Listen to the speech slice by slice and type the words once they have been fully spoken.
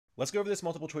Let's go over this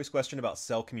multiple choice question about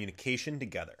cell communication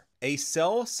together. A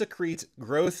cell secretes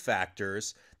growth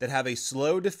factors that have a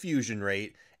slow diffusion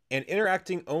rate, and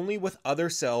interacting only with other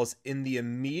cells in the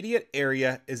immediate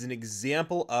area is an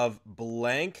example of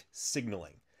blank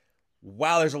signaling.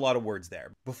 Wow, there's a lot of words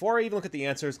there. Before I even look at the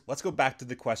answers, let's go back to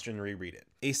the question and reread it.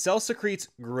 A cell secretes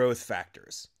growth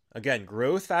factors. Again,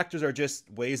 growth factors are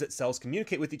just ways that cells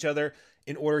communicate with each other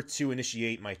in order to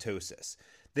initiate mitosis.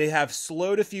 They have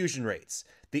slow diffusion rates.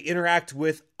 They interact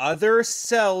with other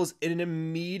cells in an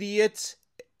immediate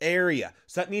area.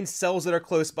 So that means cells that are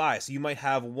close by. So you might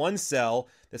have one cell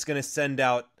that's going to send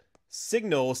out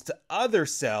signals to other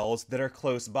cells that are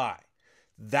close by.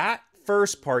 That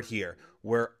first part here,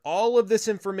 where all of this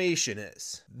information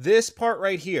is, this part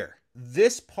right here,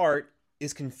 this part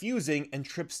is confusing and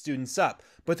trips students up.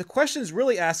 But the question is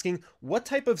really asking what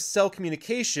type of cell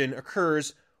communication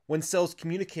occurs when cells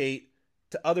communicate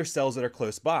to other cells that are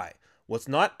close by. Well, it's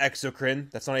not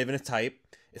exocrine. That's not even a type.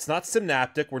 It's not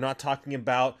synaptic. We're not talking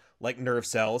about like nerve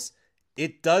cells.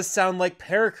 It does sound like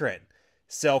paracrine.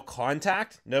 Cell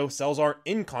contact? No, cells aren't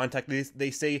in contact.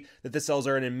 They say that the cells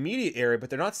are in an immediate area, but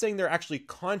they're not saying they're actually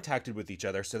contacted with each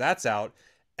other. So that's out.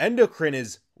 Endocrine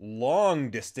is long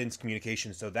distance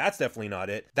communication. So that's definitely not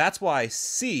it. That's why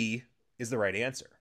C is the right answer.